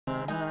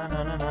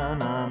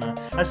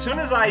As soon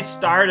as I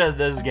started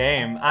this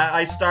game,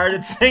 I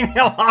started singing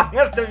along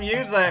with the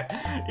music,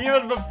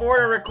 even before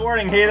the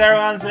recording. Hey there,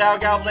 everyone's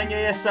ARGH playing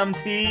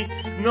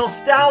asmt.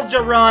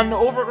 Nostalgia run,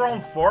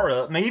 Overgrown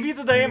Fortress. Maybe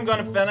today I'm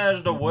gonna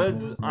finish the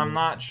woods, I'm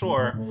not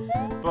sure.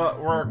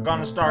 But we're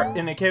gonna start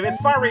in the cave.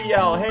 It's Fiery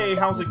Yell. Hey,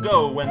 how's it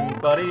going,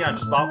 buddy? I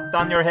just popped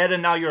on your head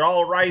and now you're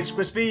all Rice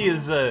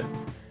Krispies.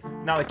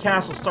 Now the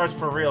castle starts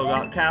for real. We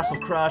got Castle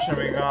Crush and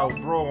we got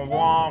Broken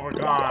Wall. We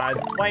got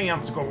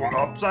plants going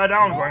upside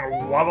down,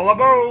 going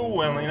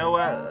wobble-a-boo. And you know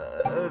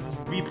what? Let's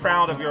be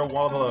proud of your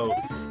wobble.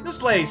 This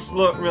place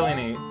looked really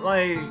neat.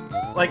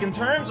 Like in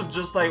terms of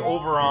just like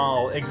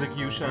overall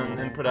execution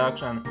and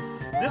production,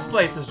 this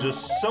place is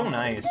just so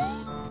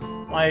nice.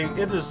 Like,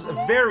 it is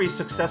a very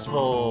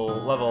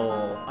successful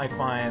level, I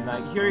find.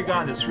 Like, here you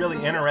got this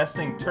really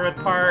interesting turret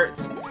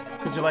parts,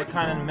 because you're like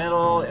kind of in the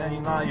middle, and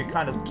you're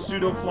kind of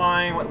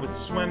pseudo-flying with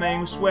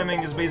swimming.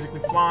 Swimming is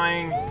basically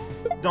flying.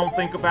 Don't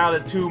think about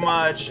it too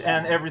much,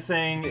 and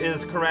everything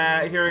is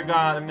correct. Here you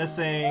got a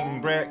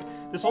missing brick.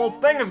 This whole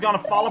thing is gonna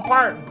fall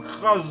apart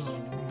because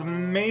the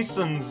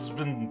masons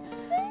been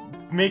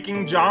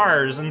making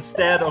jars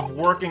instead of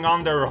working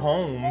on their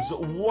homes.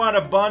 What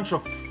a bunch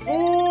of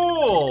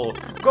fool!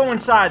 Go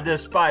inside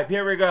this pipe.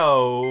 Here we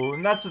go.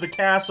 And that's the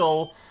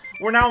castle.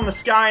 We're now in the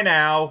sky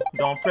now.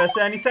 Don't press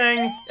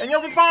anything, and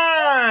you'll be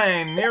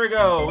fine! Here we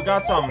go. We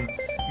got some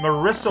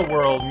Marissa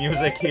World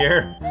music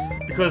here.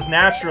 Because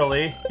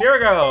naturally, here we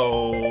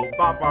go.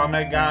 Bop on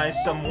a guy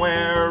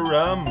somewhere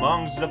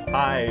amongst the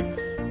pipe.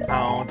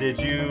 How did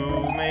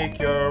you make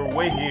your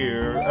way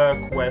here?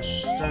 A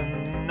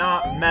question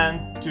not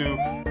meant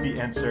to be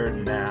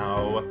answered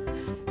now.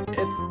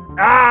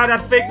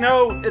 That fake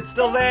note! It's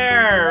still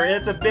there!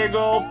 It's a big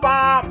old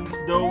pop!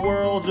 The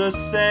world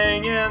just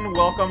singing,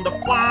 welcome to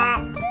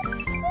flop!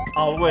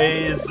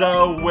 Always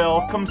a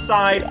welcome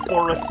sight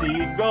for a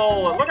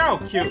seagull. Look how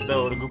cute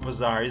though the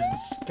Goopas are.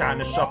 He's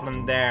kind of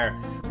shuffling there.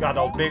 He's got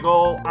a big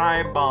old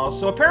eyeball.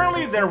 So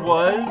apparently there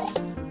was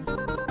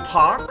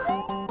talk.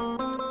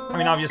 I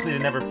mean, obviously they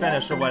never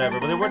finished or whatever,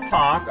 but there were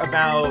talk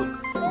about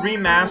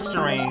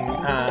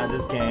remastering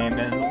this game,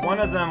 and one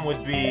of them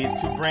would be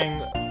to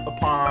bring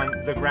upon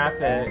the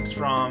graphics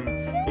from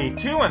a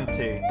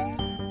 2MT.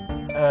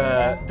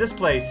 This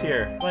place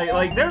here.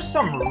 Like there's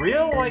some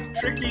real, like,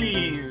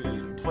 tricky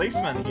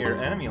placement here,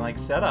 enemy-like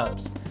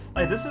setups.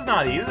 Like, this is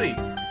not easy.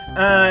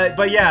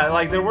 But yeah,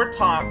 like, there were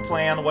talk,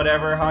 plan,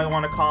 whatever, how you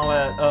want to call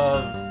it,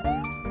 of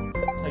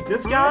like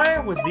this guy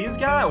with these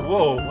guys.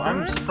 Whoa,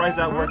 I'm surprised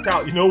that worked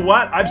out. You know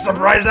what? I'm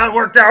surprised that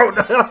worked out.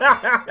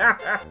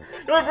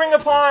 It would bring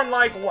upon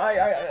like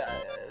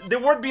there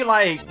would be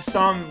like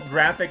some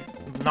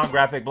not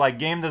graphic, but like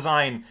game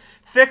design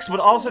fix, but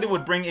also they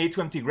would bring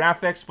A2MT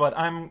graphics. But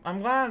I'm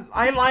glad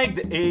I like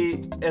the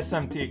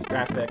ASMT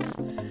graphics.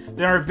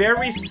 They are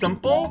very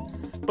simple,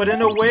 but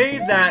in a way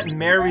that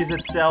marries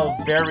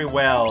itself very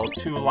well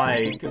to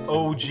like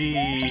OG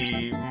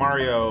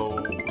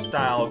Mario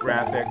style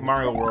graphic,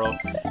 Mario World.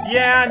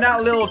 Yeah,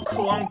 that little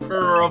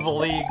clunker of a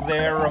league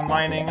there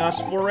reminding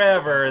us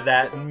forever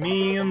that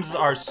memes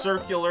are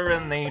circular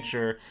in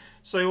nature.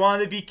 So you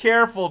want to be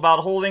careful about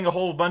holding a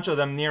whole bunch of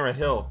them near a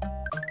hill.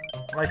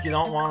 Like you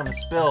don't want them to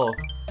spill.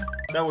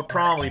 That would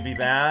probably be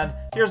bad.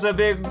 Here's a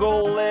big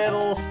old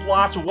little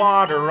splotch of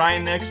water right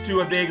next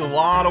to a big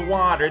lot of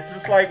water. It's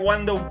just like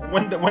when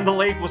the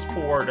lake was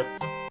poured.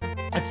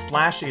 It's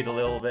splashy a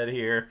little bit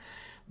here.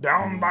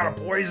 Down by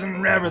the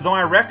poison river, though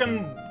I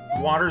reckon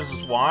water's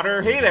just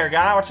water. Hey there,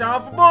 guy, watch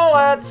out for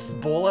bullets.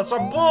 Bullets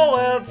are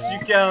bullets. You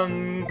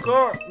can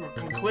cook, you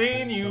can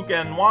clean, you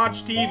can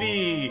watch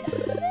TV.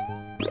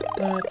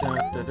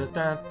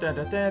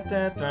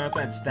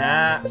 It's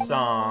that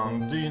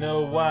song. Do you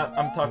know what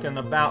I'm talking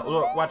about?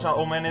 Look, watch out.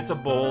 Oh man, it's a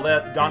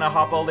bullet. Gonna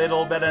hop a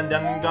little bit and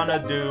then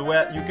gonna do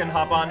it. You can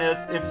hop on it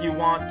if you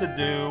want to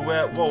do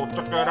it. Whoa,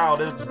 check it out.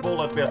 It's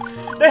bulletproof.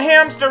 The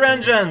hamster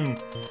engine!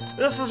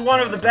 This is one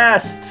of the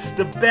best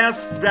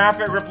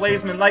graphic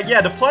replacement. Like,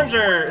 yeah, the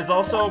plunger is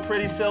also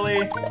pretty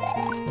silly,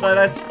 but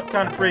that's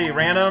kind of pretty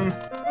random.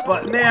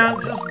 But man,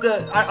 just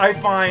I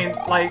find,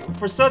 like,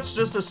 for such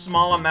just a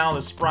small amount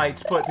of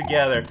sprites put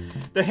together,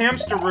 the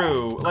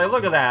hamsteroo, like,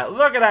 look at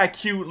that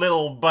cute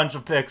little bunch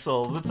of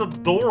pixels. It's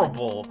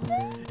adorable.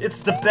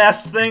 It's the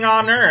best thing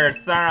on Earth.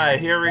 Alright,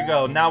 here we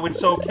go. Now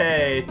it's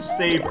okay to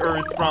save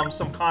Earth from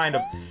some kind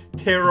of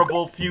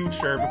terrible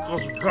future,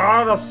 because we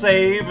gotta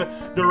save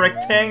the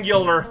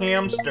rectangular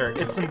hamster.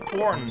 It's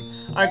important.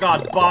 I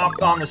got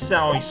bopped on the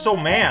cell. He's so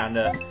mad.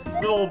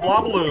 Little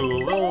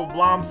Blobloo, little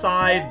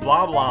Blobside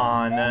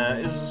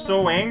Bloblon is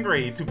so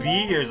angry to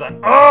be here. He's like,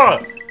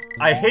 ugh!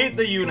 I hate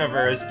the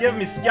universe. Give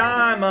me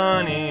sky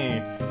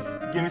money.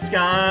 Give me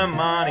sky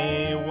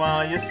money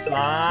while you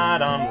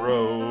slide on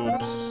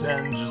ropes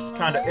and just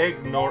kind of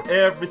ignore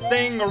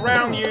everything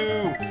around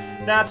you.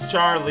 That's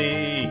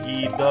Charlie.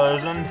 He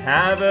doesn't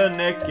have a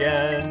neck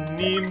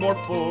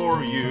anymore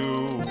for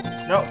you.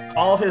 No,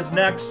 all his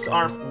necks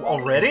are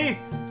already?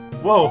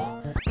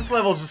 Whoa, this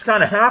level just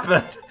kind of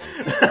happened.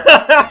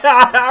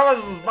 I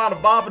was about to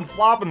bop and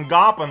flop and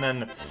gop, and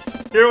then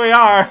Here we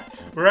are.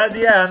 We're at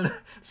the end.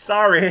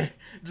 Sorry.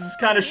 Just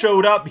kind of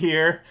showed up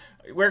here.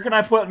 Where can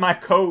I put my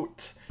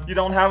coat? You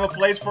don't have a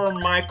place for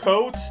my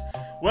coat?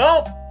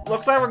 Well,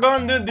 looks like we're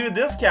going to do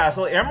this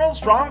castle. Emerald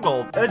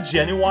Stronghold. A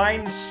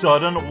genuine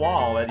sudden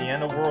wall at the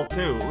end of World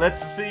 2.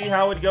 Let's see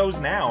how it goes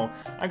now.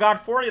 I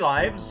got 40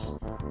 lives.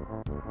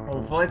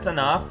 Hopefully it's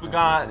enough. We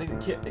got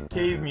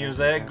cave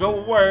music.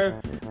 Go work.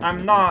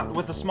 I'm not,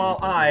 with a small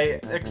I,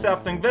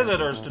 accepting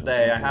visitors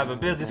today. I have a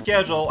busy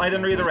schedule. I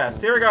didn't read the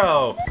rest. Here we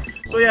go.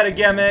 So yeah, the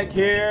gimmick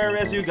here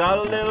is you got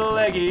a little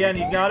leggy and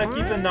you gotta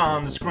keep it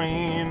on the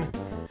screen.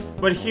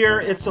 But here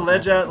it's a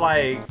legit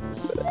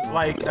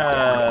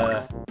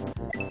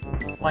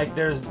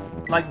there's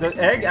the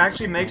egg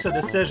actually makes a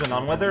decision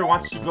on whether it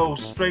wants to go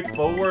straight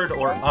forward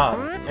or up,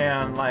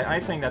 and like I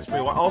think that's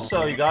pretty well.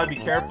 Also, you gotta be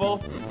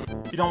careful.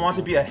 You don't want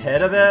to be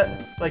ahead of it.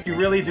 Like you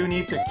really do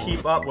need to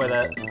keep up with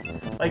it.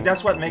 Like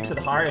that's what makes it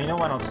hard. You know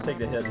what? I'll just take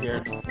the hit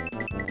here.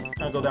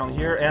 I'll go down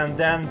here and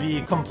then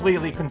be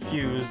completely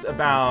confused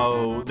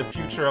about the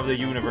future of the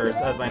universe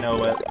as I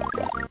know it.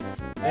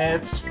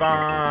 It's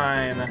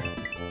fine.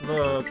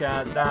 Look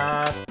at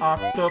that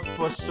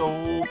octopus,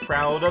 so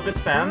proud of its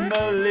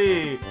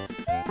family.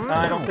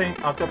 I don't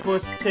think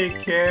octopus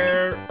take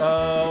care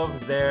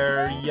of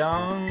their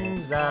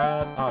youngs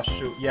at... Oh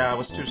shoot, yeah, I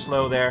was too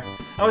slow there.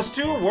 I was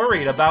too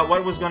worried about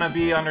what was gonna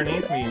be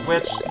underneath me,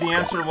 which the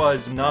answer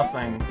was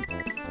nothing.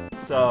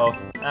 So,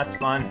 that's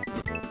fun.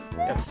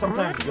 If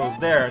sometimes it goes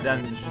there,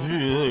 then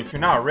if you're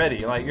not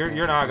ready, like,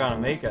 you're not gonna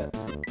make it.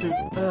 Dude,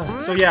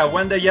 so yeah,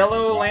 when the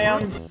yellow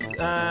lands,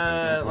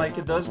 like,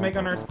 it does make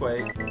an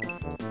earthquake.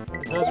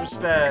 It does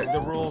respect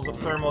the rules of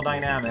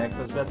thermodynamics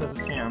as best as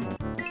it can.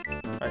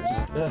 Alright,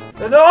 just,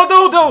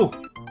 no!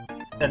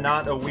 And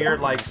not a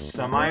weird, like,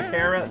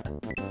 semi-parrot.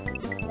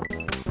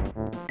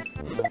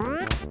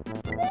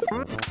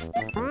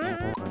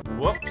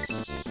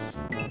 Whoops.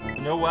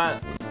 You know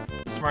what?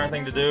 Smart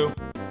thing to do?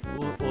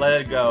 Let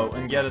it go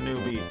and get a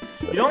newbie.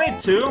 You don't need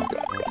two,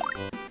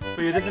 but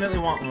you definitely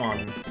want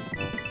one.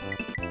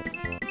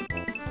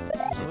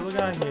 There's a little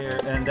guy here,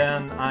 and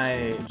then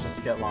I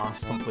just get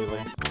lost completely.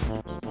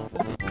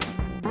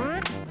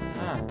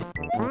 Ah.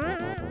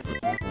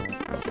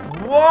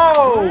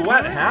 Whoa!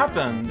 What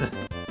happened?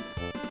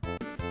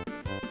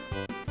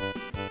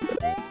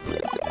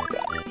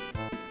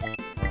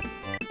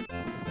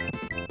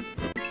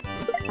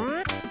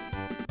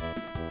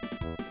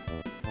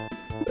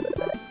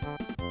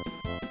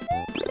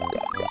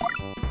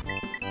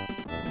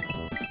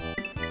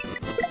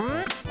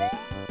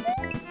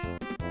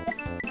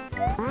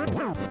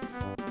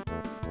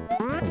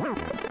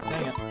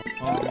 Dang it.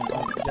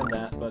 I'll get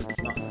that, but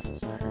it's not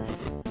necessary.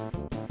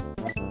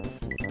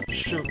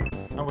 Shoot.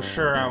 I was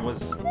sure I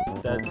was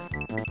dead.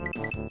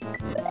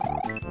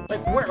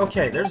 Like, where?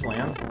 Okay, there's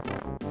land.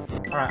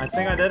 Alright, I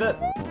think I did it.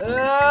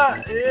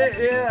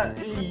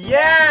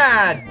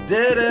 Yeah!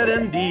 Did it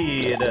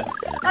indeed.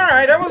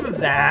 Alright, that wasn't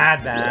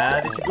that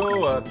bad. If you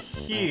go up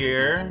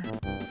here...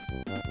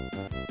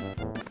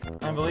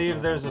 I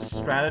believe there's a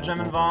stratagem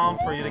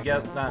involved for you to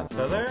get that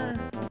feather.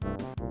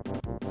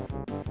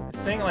 I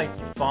think, like,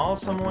 you fall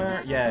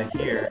somewhere. Yeah,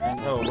 here. And,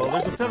 oh, well,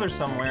 there's a feather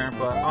somewhere,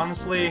 but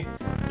honestly,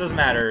 doesn't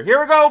matter. Here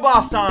we go,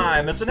 boss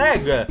time! It's an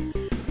egg!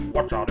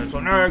 Watch out, it's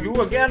an egg!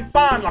 You again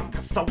find like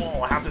a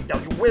soul! I have to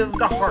tell you with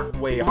the hard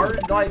way, hard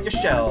like your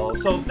shell.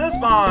 So this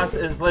boss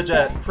is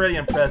legit pretty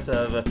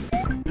impressive. It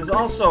is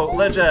also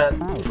legit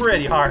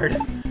pretty hard.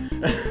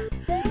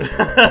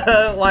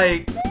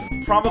 Like,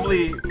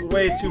 probably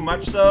way too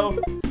much so.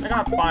 I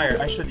got fire.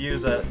 I should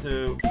use it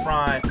to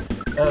fry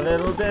a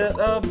little bit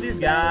of these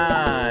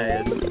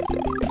guys.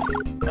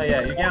 Oh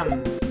yeah, you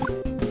can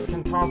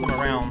toss them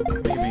around,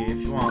 maybe, if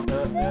you want.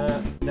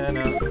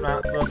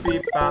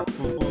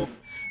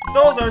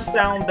 Those are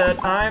sounds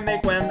that I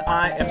make when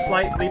I am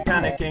slightly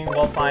panicking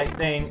while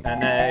fighting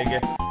an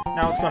egg.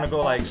 Now it's gonna go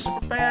like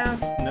super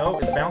fast. No,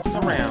 it bounces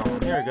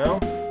around. Here we go.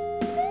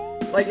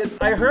 Like,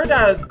 I heard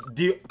that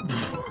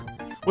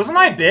wasn't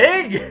I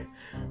big?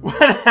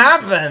 What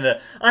happened?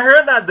 I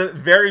heard that the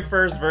very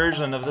first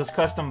version of this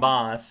custom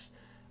boss,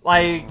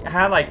 like,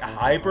 had like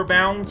hyper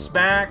bounce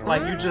back.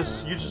 Like you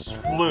just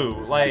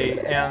flew.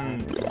 Like,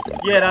 and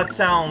yeah, that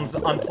sounds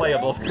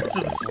unplayable because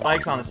of the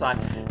spikes on the side.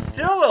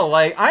 Still though,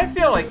 like, I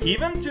feel like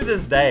even to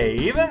this day,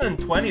 even in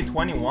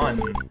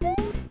 2021,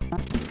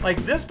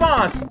 like, this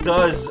boss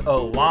does a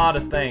lot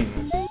of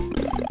things.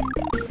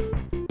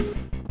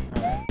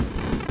 Alright.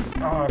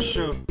 Oh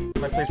shoot,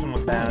 my placement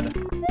was bad.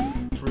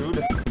 It's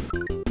rude.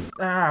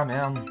 Ah,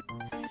 man.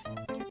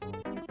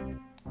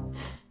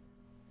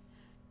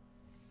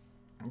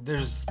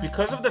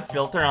 Because of the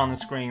filter on the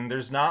screen,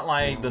 there's not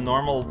like the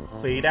normal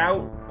fade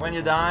out when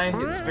you die.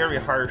 It's very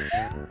harsh.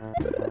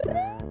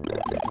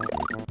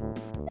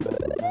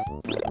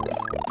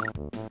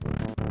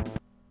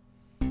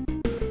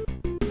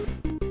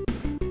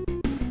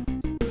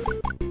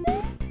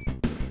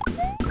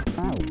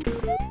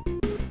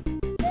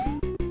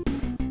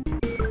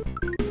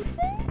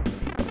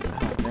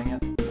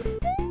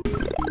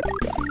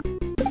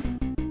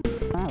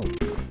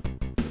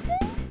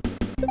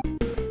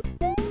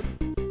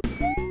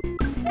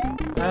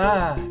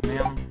 Ah,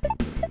 man.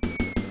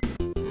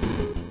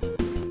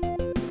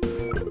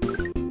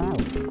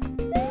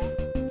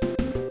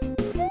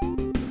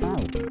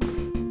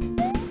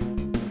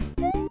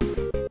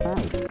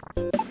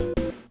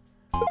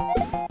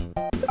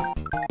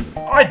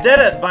 I did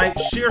it by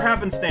sheer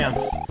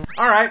happenstance.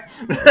 Alright.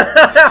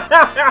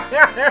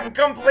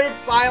 Complete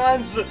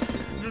silence.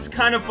 Just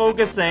kind of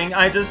focusing.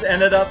 I just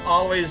ended up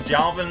always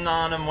jumping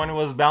on him when he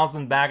was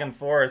bouncing back and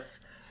forth.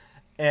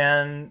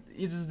 And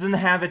he just didn't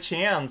have a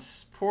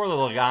chance. Poor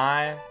little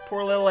guy.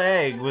 Poor little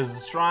egg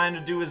was trying to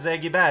do his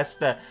eggy best.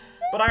 But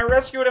I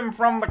rescued him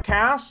from the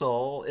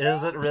castle.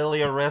 Is it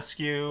really a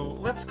rescue?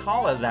 Let's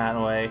call it that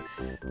way.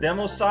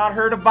 Demo sought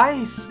her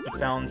device, but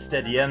found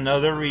instead yet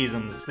another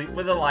reason. Sleep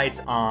with the lights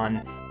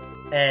on.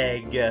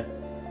 Egg.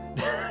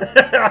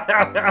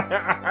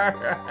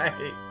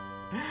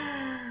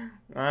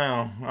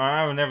 Alright.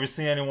 I've never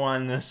seen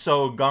anyone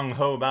so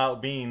gung-ho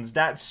about beans.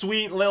 That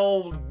sweet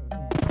little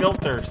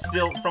filter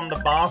still from the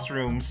boss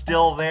room,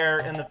 still there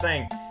in the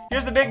thing.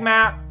 Here's the big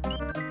map.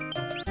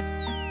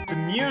 The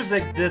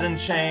music didn't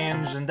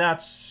change, and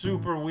that's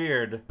super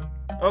weird.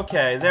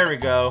 Okay, there we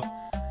go.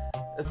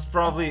 It's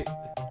probably...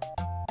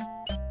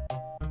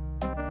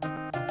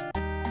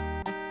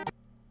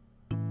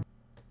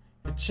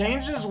 It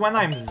changes when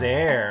I'm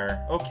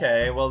there.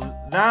 Okay, well,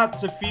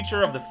 that's a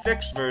feature of the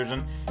fixed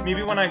version.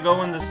 Maybe when I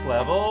go in this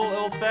level,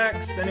 it'll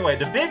fix. Anyway,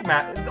 the big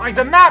map... Like,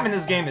 the map in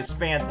this game is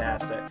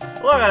fantastic.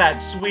 Look at that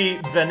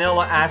sweet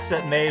vanilla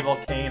asset-made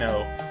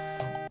volcano.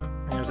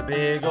 There's a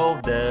big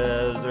old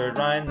desert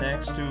right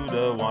next to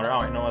the water. Oh,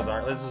 wait, Noah's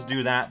Ark. Let's just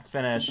do that.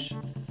 Finish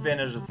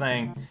the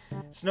thing.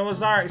 It's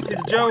Noah's Ark. See,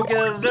 the joke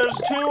is there's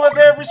 2 of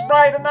every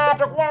sprite and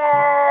object.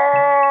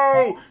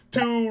 Whoa!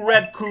 2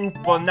 red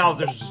Koopa. Now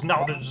there's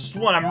just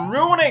 1. I'm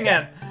ruining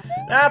it.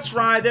 That's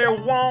right. There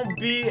won't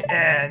be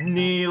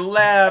any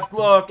left.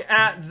 Look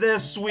at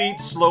this sweet.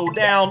 Slow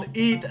down.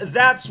 Eat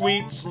that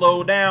sweet.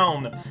 Slow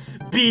down.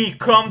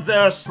 Become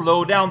the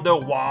slow down. The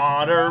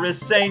water is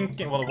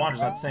sinking. Well, the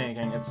water's not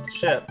sinking. It's the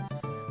ship.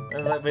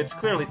 It's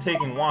clearly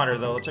taking water,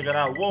 though. Check it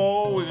out.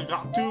 Whoa, we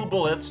got 2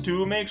 bullets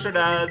to make sure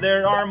that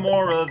there are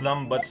more of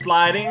them. But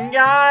sliding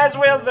guys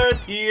with their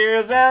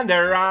tears and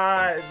their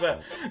eyes.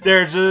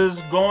 They're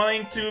just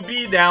going to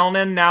be down,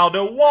 and now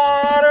the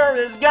water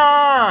is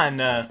gone.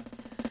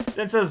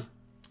 It says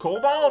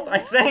Cobalt, I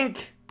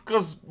think.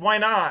 Because why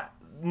not?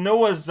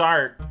 Noah's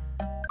Ark.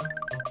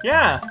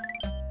 Yeah.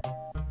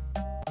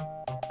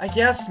 I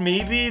guess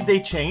maybe they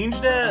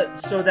changed it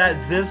so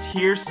that this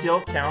here still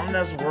counted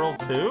as World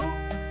 2?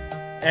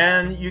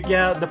 And you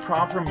get the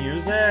proper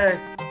music,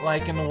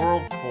 like in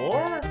World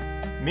 4?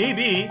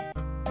 Maybe.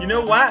 You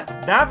know what?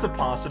 That's a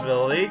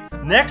possibility.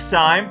 Next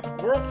time,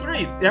 World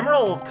 3.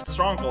 Emerald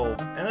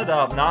Stronghold ended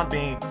up not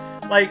being...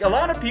 Like, a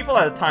lot of people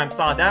at the time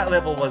thought that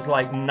level was,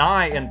 like,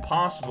 nigh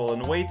impossible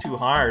and way too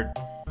hard.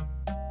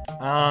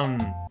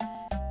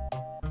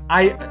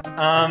 I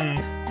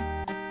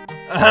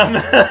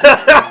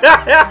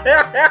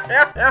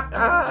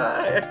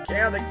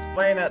can't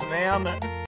explain it, man.